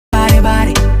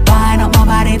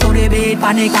to the beat,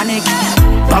 panic.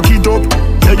 Back it up,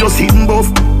 yeah, you sitting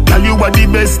buff. Tell you what the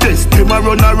bestest, them a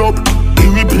runner up.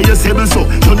 Irreplaceable, so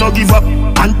you no give up.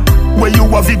 And where you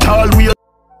have it all, we.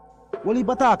 Well, he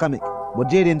bataka make, but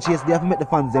Jayden Chase, they have to make the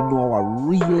fans them know what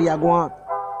really are going on.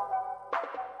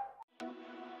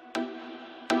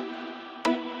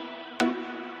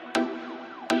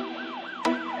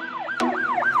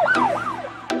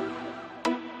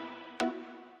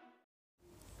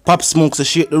 Pop Smoke to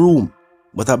shake the room,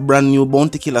 but a brand new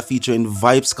Bounty Killer featuring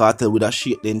Vybz Kartel would have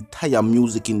shake the entire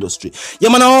music industry. Yeah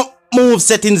man, now move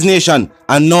settings nation,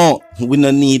 and no, we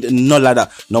no need no ladder.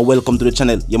 Now welcome to the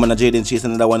channel. Yeah man, Jayden Chase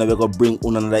another one. We're gonna bring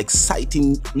on another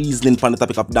exciting reasoning on the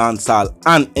topic of dancehall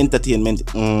and entertainment.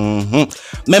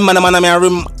 Remember the man I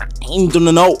remind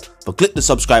you now, but click the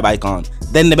subscribe icon,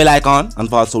 then the bell icon,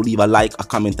 and also leave a like, a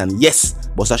comment, and yes,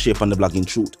 boss a shape on the blogging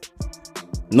truth.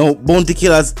 Now, Bounty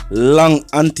Killer's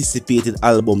long-anticipated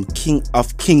album, King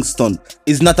of Kingston,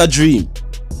 is not a dream.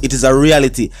 It is a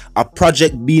reality, a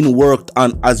project being worked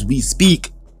on as we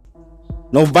speak.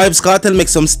 Now, Vybz Kartel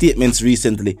makes some statements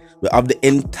recently of the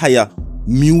entire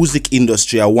music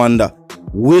industry. I wonder,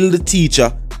 will the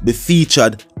teacher be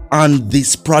featured on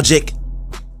this project?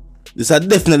 This is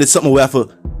definitely something we have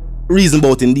to reason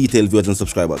about in detail, viewers and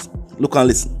subscribers. Look and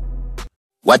listen.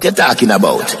 What you're talking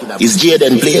about is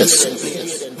Jayden Place.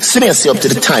 See up to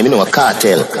the time, you know, a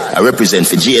cartel. I represent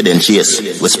for Jayden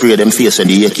Chase. We spray them face on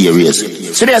the AK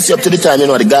rays. See up to the time, you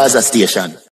know, the Gaza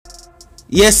station.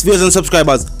 Yes, viewers and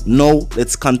subscribers, now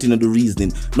let's continue the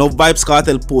reasoning. Now, Vybz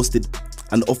Kartel posted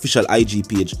an official IG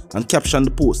page and captioned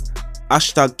the post,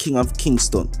 #King of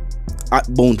Kingston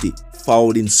at Bounty,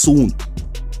 following soon.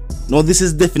 Now, this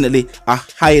is definitely a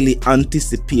highly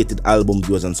anticipated album,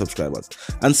 viewers and subscribers.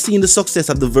 And seeing the success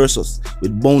of the Versus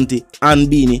with Bounty and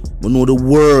Beanie, we know the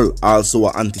world also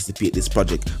anticipate this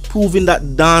project, proving that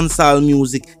dancehall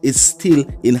music is still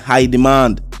in high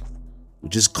demand,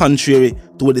 which is contrary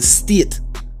to what the state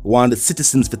want the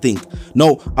citizens to think.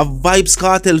 Now, a Vybz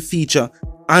Kartel feature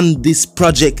on this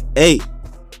project, hey,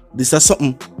 this is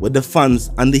something where the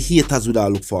fans and the haters would all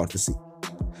look forward to see.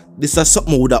 This is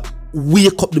something would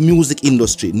wake up the music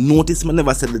industry. Notice I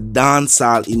never said the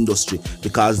dancehall industry,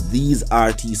 because these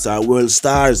artists are world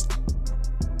stars.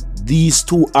 These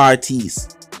two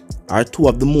artists are two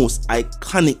of the most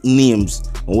iconic names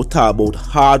when we talk about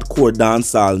hardcore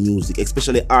dancehall music,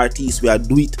 especially artists who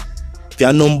do it for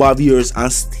a number of years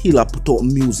and still put out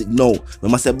music now. We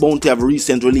must say Bounty have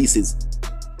recent releases,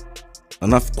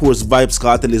 and of course Vybz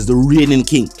Kartel is the reigning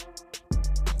king.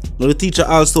 Now the teacher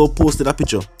also posted a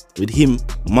picture with him,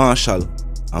 Marshall,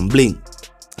 and Bling,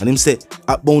 and him say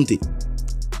at Bounty,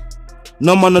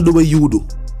 no man no do what you do.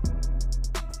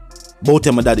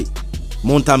 Bounty my daddy,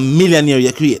 mount a millionaire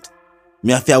you create.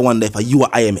 Me I wonder if you are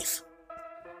IMF.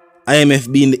 IMF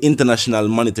being the International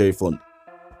Monetary Fund,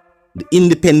 the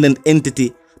independent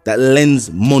entity that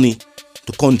lends money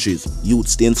to countries, youth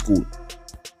stay in school.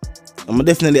 I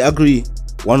definitely agree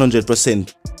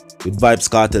 100% with Vybz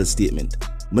Kartel's statement.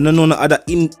 I don't know no other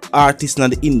artists in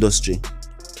the industry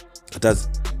that has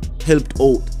helped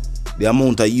out the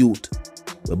amount of youth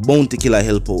the Bounty Killer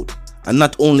help out. And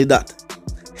not only that,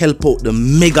 help out the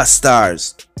mega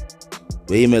stars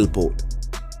where him help out.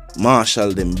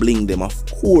 Marshall them, Bling them, of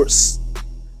course.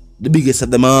 The biggest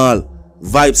of them all,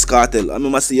 Vybz Kartel. I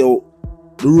must see how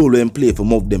the role they play for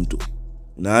move them too.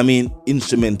 You know what I mean?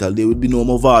 Instrumental, there would be no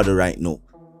Movado right now.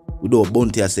 Without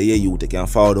Bounty I say, yeah, you can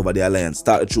forward over the alliance,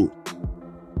 start the truth.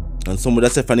 And somebody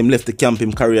that said when him left the camp,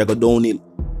 him career go downhill.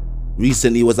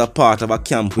 Recently he was a part of a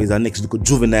camp where his next little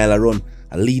juvenile run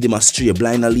and lead him astray,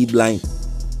 blind and lead blind.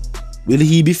 Will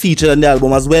he be featured on the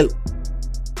album as well?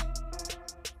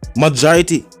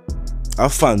 Majority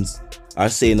of fans are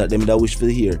saying that them that wish to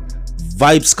hear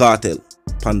Vybz Kartel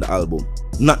on the album,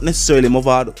 not necessarily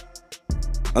Movado.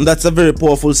 And that's a very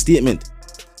powerful statement,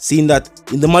 seeing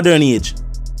that in the modern age,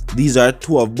 these are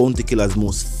two of Bounty Killer's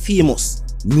most famous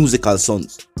musical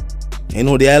sons. You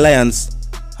know, the alliance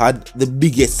had the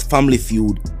biggest family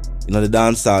feud in the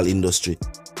dancehall industry.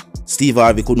 Steve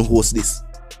Harvey couldn't host this.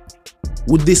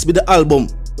 Would this be the album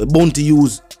where Bounty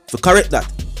use to correct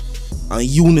that and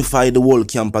unify the whole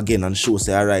camp again and show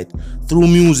say, alright, through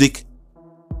music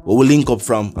where we link up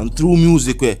from, and through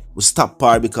music where we stop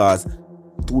par, because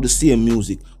through the same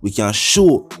music we can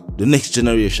show the next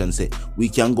generation say we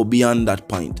can go beyond that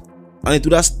point. And it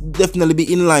would definitely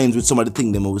be in line with some of the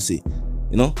things them we see.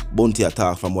 You know, Bounty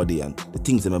attack from what they and the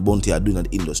things that Bounty are doing in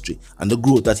the industry and the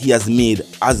growth that he has made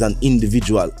as an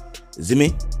individual. You see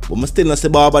me? But I still not say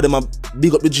Baba them a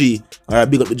big up the G or a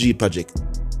big up the G project.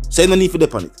 So no need for the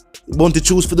panic. Bounty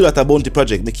choose to do that a Bounty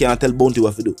project. I can't tell Bounty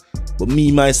what to do. But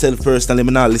me, myself, personally,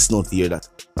 I'm not listening to hear that.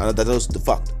 And that's just the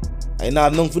fact. I don't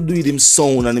have nothing to do with him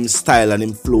sound and him style and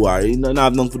him flow. I don't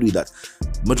have nothing to do with that.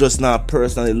 But just now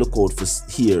personally look out for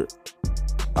hear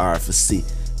or for see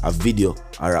a video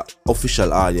or an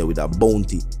official audio with a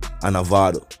Bounty and a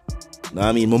Vybz. Know what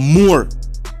I mean? But more,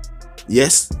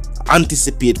 yes,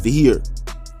 anticipate for hear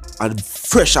a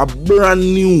fresh, a brand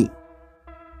new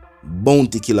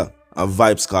Bounty Killer, a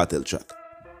Vybz Kartel track.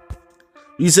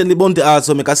 Recently, Bounty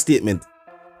also make a statement.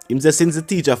 Him say since the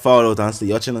teacher found out and say,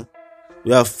 yo, you know,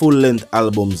 we have full-length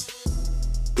albums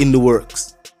in the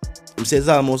works. Him says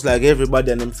almost like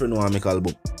everybody and them friend want to make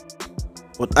album.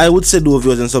 But I would say, though,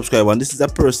 viewers and subscribers, and this is a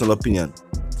personal opinion,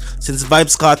 since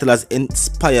Vybz Kartel has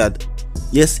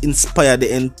inspired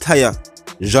the entire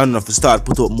genre to start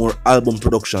put up more album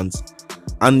productions.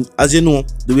 And as you know,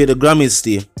 the way the Grammys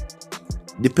stay,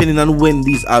 depending on when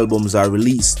these albums are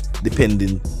released,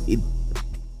 depending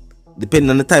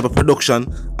on the type of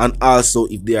production and also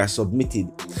if they are submitted.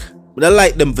 But I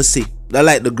like them for say, I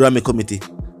like the Grammy committee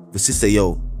for say,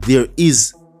 yo, there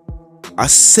is a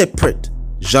separate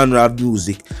genre of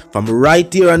music from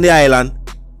right here on the island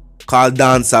called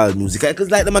dancehall music. Because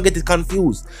like them I get it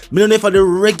confused. Me don't know if the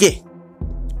reggae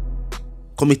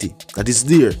committee that is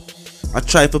there, I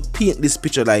try to paint this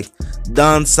picture like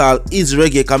dancehall is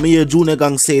reggae. Cause me hear Junior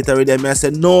Gang say it already and I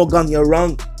said, no gang, you're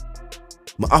wrong.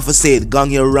 I have to say it, gang,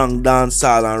 you're wrong.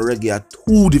 Dancehall and reggae are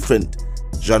two different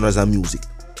genres of music.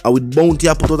 And with Bounty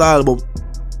I put out an album,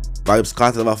 Vybz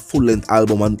Kartel have a full-length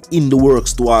album and in the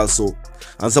works too also.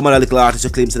 And some other little artists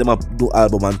claim say them have do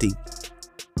album and thing.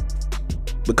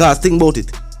 Because think about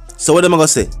it. So what am I gonna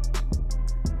say?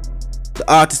 The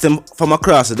artists them from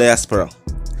across the diaspora,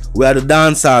 we are the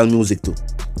dancehall music too.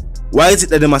 Why is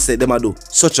it that them say them do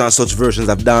such and such versions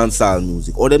of dancehall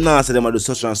music? Or them not say them do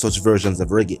such and such versions of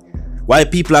reggae? Why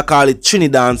people are call it Trini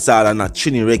dancehall and not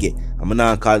Trini reggae? I'm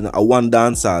not calling it a one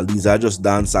dancehall. These are just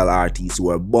dancehall artists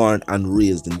who are born and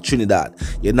raised in Trinidad.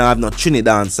 You don't have no Trini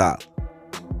dancehall.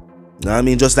 You know what I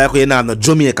mean? Just like you don't have no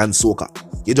Jamaican soca.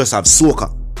 You just have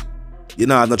soca. You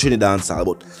don't have no Trini dancehall.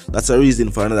 But that's a reason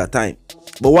for another time.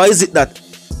 But why is it that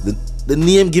the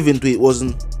name given to it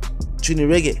wasn't Trini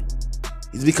reggae?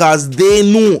 It's because they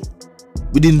know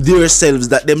within themselves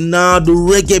that them now do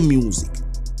reggae music.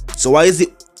 So why is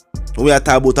it when we are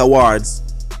talking about awards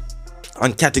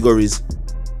and categories,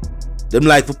 them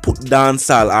like to put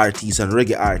dancehall artists and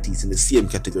reggae artists in the same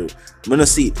category? I'm gonna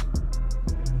see it.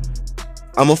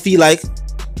 I'm gonna feel like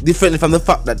differently from the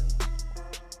fact that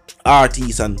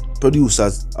artists and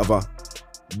producers have a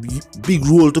big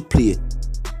role to play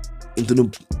into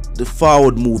the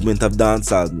forward movement of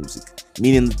dancehall music.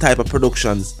 Meaning the type of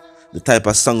productions, the type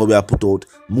of song we are put out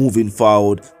moving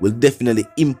forward will definitely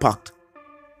impact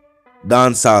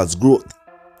dancehall's growth.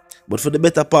 But for the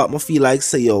better part, I feel like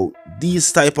say, yo,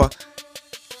 these type of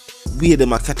way them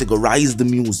categorize the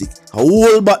music, a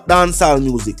whole but dancehall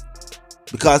music,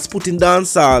 because putting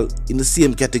dancehall in the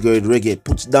same category as reggae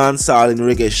puts dancehall in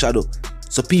reggae shadow,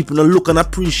 so people don't look and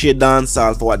appreciate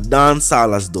dancehall for what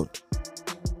dancehall has done.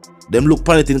 Them look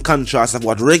upon it in contrast of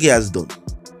what reggae has done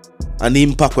and the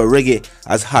impact what reggae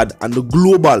has had on the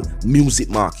global music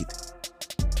market.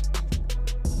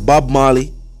 Bob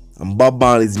Marley and Bob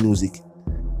Marley's music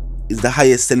is the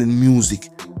highest selling music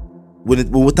when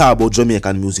we talk about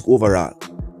Jamaican music overall.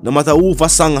 No matter who for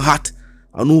song Hot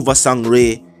and who for song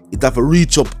Ray, it have to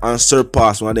reach up and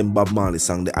surpass one of them Bob Marley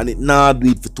songs there, and it not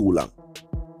do it for too long.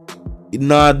 It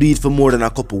not do it for more than a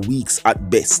couple weeks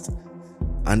at best.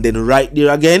 And then right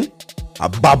there again, a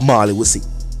Bob Marley will see.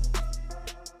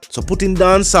 So putting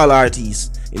dancehall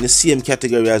artists in the same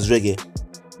category as reggae,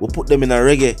 we put them in a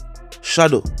reggae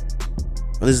shadow.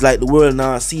 And it's like the world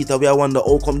now see it, and we wonder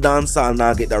how come dancehall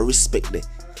now get that respect there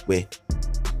where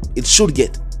it should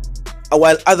get. And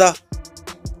while other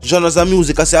genres of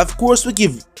music, I say of course we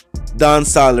give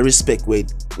dancehall the respect where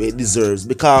it deserves,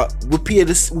 because we paid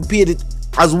it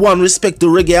as one respect to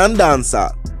reggae and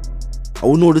dancehall.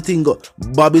 And we know the thing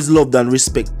Bob is loved and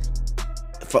respect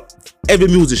for every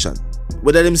musician,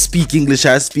 whether them speak English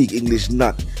or speak English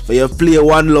not. For you play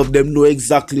One Love, them know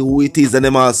exactly who it is and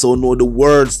them also know the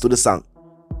words to the song.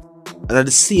 And at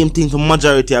the same thing for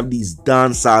majority of these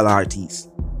dancehall artists.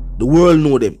 The world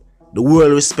know them, the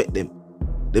world respect them.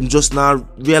 Them just now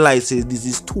realize this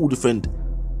is two different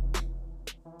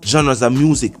genres of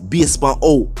music based on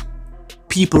how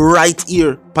people right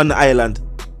here on the island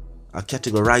are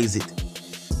categorize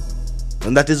it.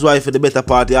 And that is why for the better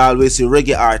part you always see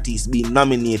reggae artists being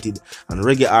nominated and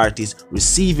reggae artists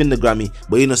receiving the Grammy,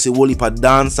 but you know see whole heap of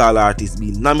dancehall artists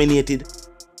being nominated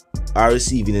or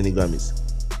receiving any Grammys.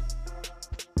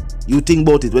 You think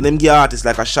about it, when them give artists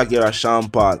like a Shaggy or a Sean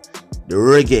Paul the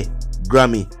reggae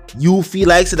Grammy. You feel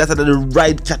like say that are the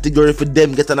right category for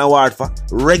them get an award for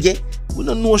reggae? We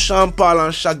don't know Sean Paul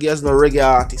and Shaggy as no reggae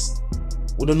artists.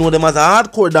 We don't know them as a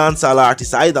hardcore dancehall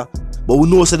artist either. But we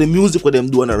know so the music with them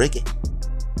doing a reggae.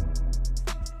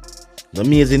 The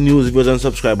amazing news, viewers and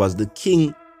subscribers, the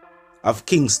king of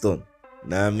Kingston.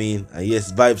 Know what I mean? And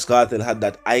yes, Vybz Kartel had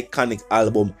that iconic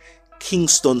album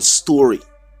Kingston Story,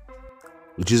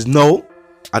 which is now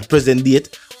at present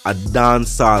date a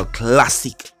dancehall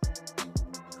classic.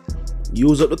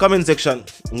 Use up the comment section.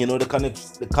 You know the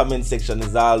comment section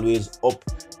is always up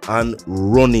and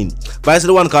running. But I said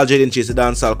the one called Jayden Chase, the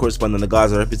dancehall correspondent, the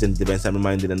Gaza representative, and I'm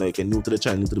reminded, I know you can new to the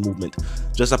channel, new to the movement,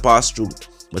 just a pass through.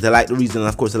 But I like the reason, and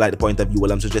of course I like the point of view.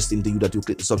 Well, I'm suggesting to you that you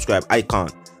click the subscribe icon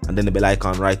and then the bell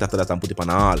icon right after that and put it on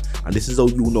all. And this is how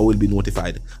you know will be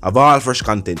notified of all fresh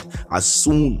content as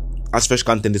soon as fresh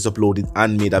content is uploaded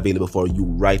and made available for you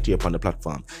right here upon the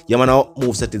platform. Yeah, man, now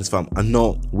move settings fam. And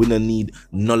no, we don't need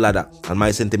no ladder. And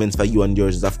my sentiments for you and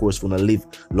yours is, of course, we want to live,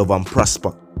 love, and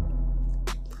prosper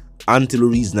until we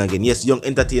reason again. Yes, young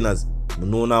entertainers, we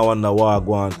know now wonder what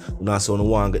go on. We now so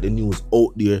want to get the news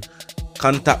out there.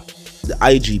 Contact the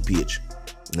IG page.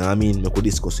 You know what I mean? We could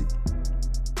discuss it.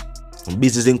 For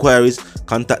business inquiries,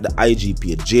 contact the IG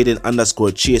page.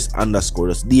 Jayden_Chase_.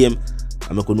 Just DM.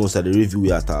 And I could know the review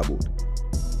we are talking about.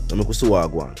 And I could see what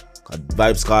go on. Because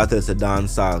Vybz Kartel said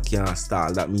dancehall can't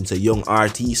stall. That means a young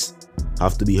artist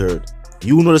have to be heard.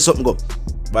 You know there's something go.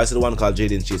 But I said the one called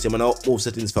Jayden Chase. I'm now move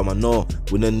settings for me. No,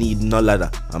 we don't need no ladder.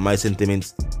 And my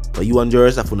sentiments. But you and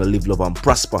yours have to live, love, and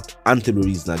prosper until we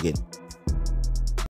reason again.